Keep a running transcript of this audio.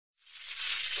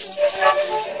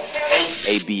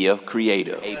ABF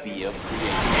Creative.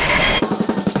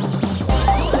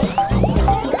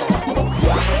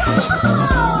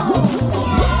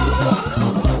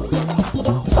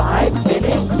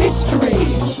 5-Minute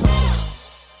Mysteries.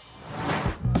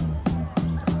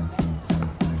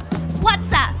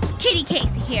 What's up? Kiddy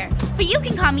Casey here, but you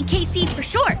can call me Casey for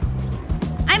short.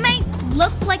 I might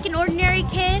look like an ordinary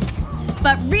kid,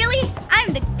 but really,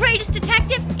 I'm the greatest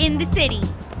detective in the city.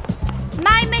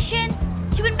 My mission?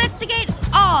 To investigate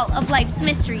all of life's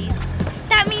mysteries.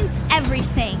 That means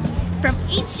everything, from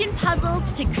ancient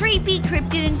puzzles to creepy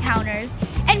cryptid encounters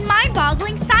and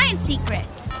mind-boggling science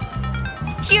secrets.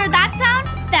 Hear that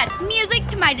sound? That's music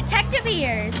to my detective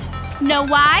ears. Know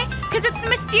why? Because it's the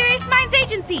Mysterious Minds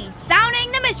Agency,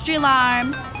 sounding the mystery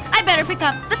alarm. I better pick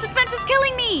up. The suspense is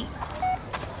killing me.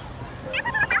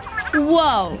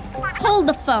 Whoa, hold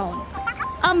the phone.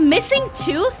 A missing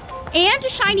tooth and a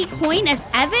shiny coin as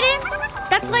evidence?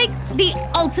 That's like the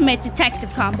ultimate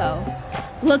detective combo.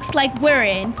 Looks like we're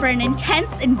in for an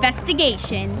intense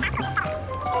investigation.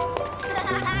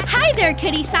 Hi there,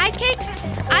 Kiddy Sidekicks.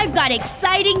 I've got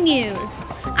exciting news.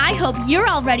 I hope you're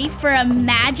all ready for a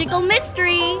magical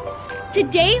mystery.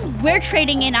 Today, we're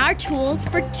trading in our tools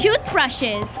for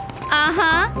toothbrushes.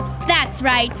 That's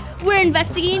right. We're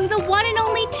investigating the one and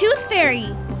only Tooth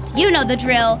Fairy. You know the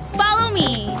drill. Follow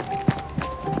me.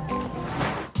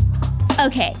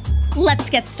 Okay,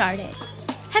 let's get started.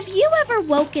 Have you ever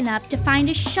woken up to find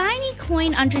a shiny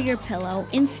coin under your pillow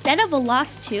instead of a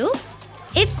lost tooth?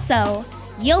 If so,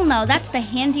 you'll know that's the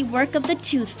handiwork of the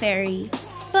Tooth Fairy.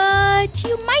 But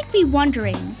you might be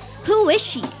wondering, who is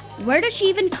she? Where does she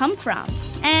even come from?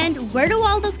 And where do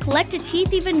all those collected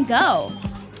teeth even go?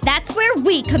 That's where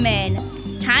we come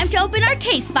in. Time to open our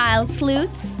case file,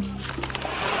 sleuths.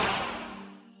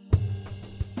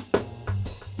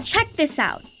 Check this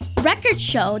out. Records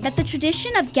show that the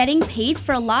tradition of getting paid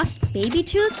for a lost baby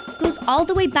tooth goes all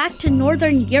the way back to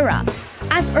Northern Europe,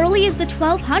 as early as the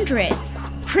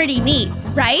 1200s. Pretty neat,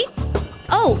 right?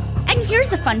 Oh, and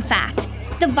here's a fun fact.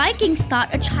 The Vikings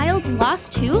thought a child's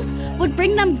lost tooth would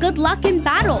bring them good luck in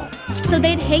battle, so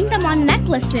they'd hang them on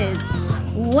necklaces.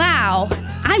 Wow,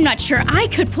 I'm not sure I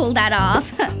could pull that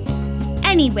off.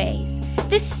 Anyways,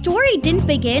 this story didn't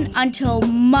begin until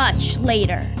much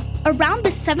later. Around the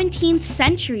 17th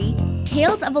century,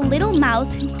 tales of a little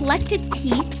mouse who collected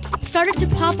teeth started to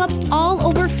pop up all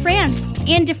over France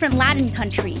and different Latin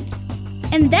countries.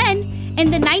 And then, in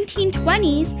the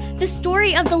 1920s, the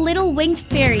story of the little winged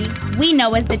fairy, we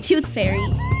know as the Tooth Fairy,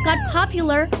 got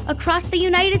popular across the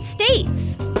United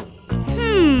States.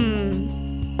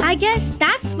 I guess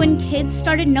that's when kids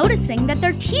started noticing that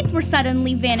their teeth were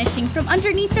suddenly vanishing from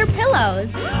underneath their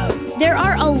pillows. There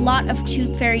are a lot of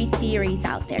Tooth Fairy theories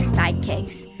out there,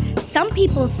 Sidekicks. Some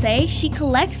people say she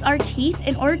collects our teeth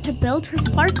in order to build her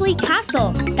sparkly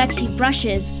castle that she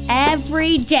brushes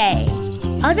every day.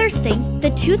 Others think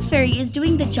the Tooth Fairy is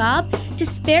doing the job to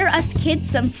spare us kids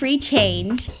some free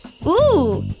change.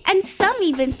 Ooh, and some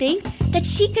even think that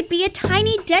she could be a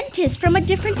tiny dentist from a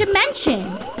different dimension.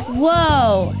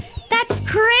 Whoa, that's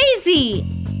crazy!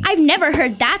 I've never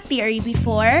heard that theory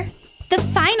before. The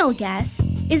final guess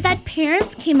is that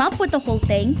parents came up with the whole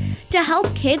thing to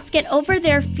help kids get over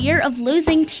their fear of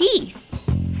losing teeth.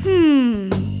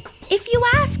 If you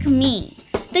ask me,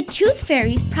 the Tooth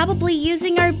Fairy's probably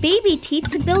using our baby teeth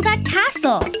to build that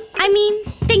castle. I mean,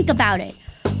 think about it.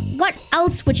 What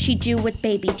else would she do with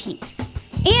baby teeth?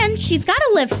 And she's got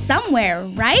to live somewhere,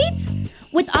 right?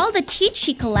 With all the teeth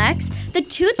she collects, the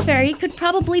Tooth Fairy could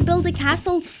probably build a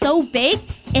castle so big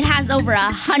it has over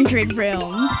 100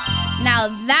 rooms. Now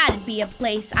that'd be a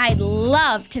place I'd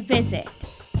love to visit.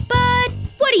 But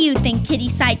what do you think, Kiddy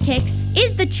Sidekicks?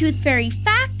 Is the Tooth Fairy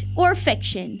fact or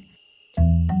fiction?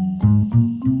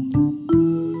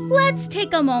 Let's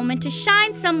take a moment to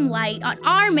shine some light on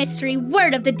our mystery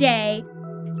word of the day.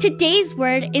 Today's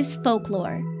word is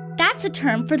folklore. That's a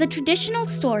term for the traditional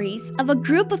stories of a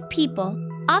group of people,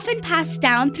 often passed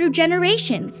down through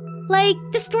generations, like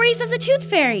the stories of the Tooth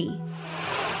Fairy.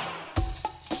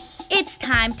 It's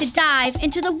time to dive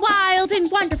into the wild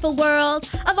and wonderful world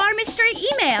of our mystery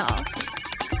email.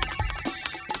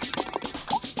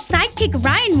 Sidekick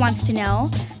Ryan wants to know,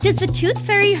 does the Tooth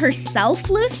Fairy herself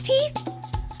lose teeth?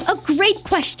 A great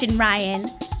question, Ryan.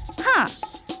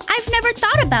 I've never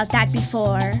thought about that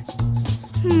before.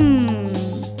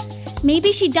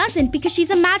 Maybe she doesn't because she's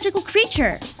a magical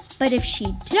creature. But if she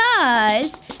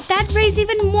does, that raises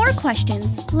even more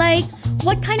questions. Like,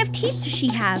 what kind of teeth does she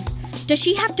have? Does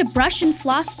she have to brush and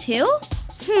floss too?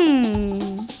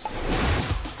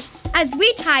 As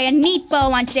we tie a neat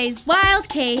bow on today's wild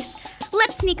case,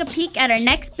 let's sneak a peek at our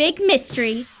next big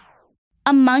mystery.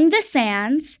 Among the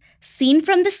sands, seen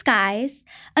from the skies,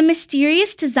 a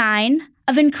mysterious design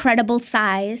of incredible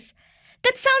size.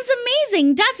 That sounds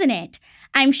amazing, doesn't it?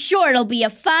 I'm sure it'll be a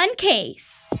fun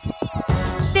case.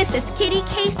 This is Kiddy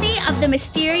Casey of the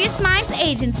Mysterious Minds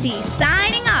Agency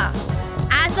signing off.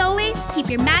 As always, keep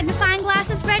your magnifying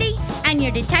glasses ready and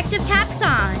your detective caps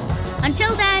on.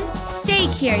 Until then, stay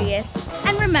curious.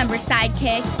 And remember,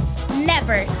 sidekicks,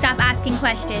 never stop asking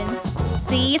questions.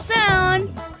 See you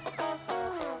soon!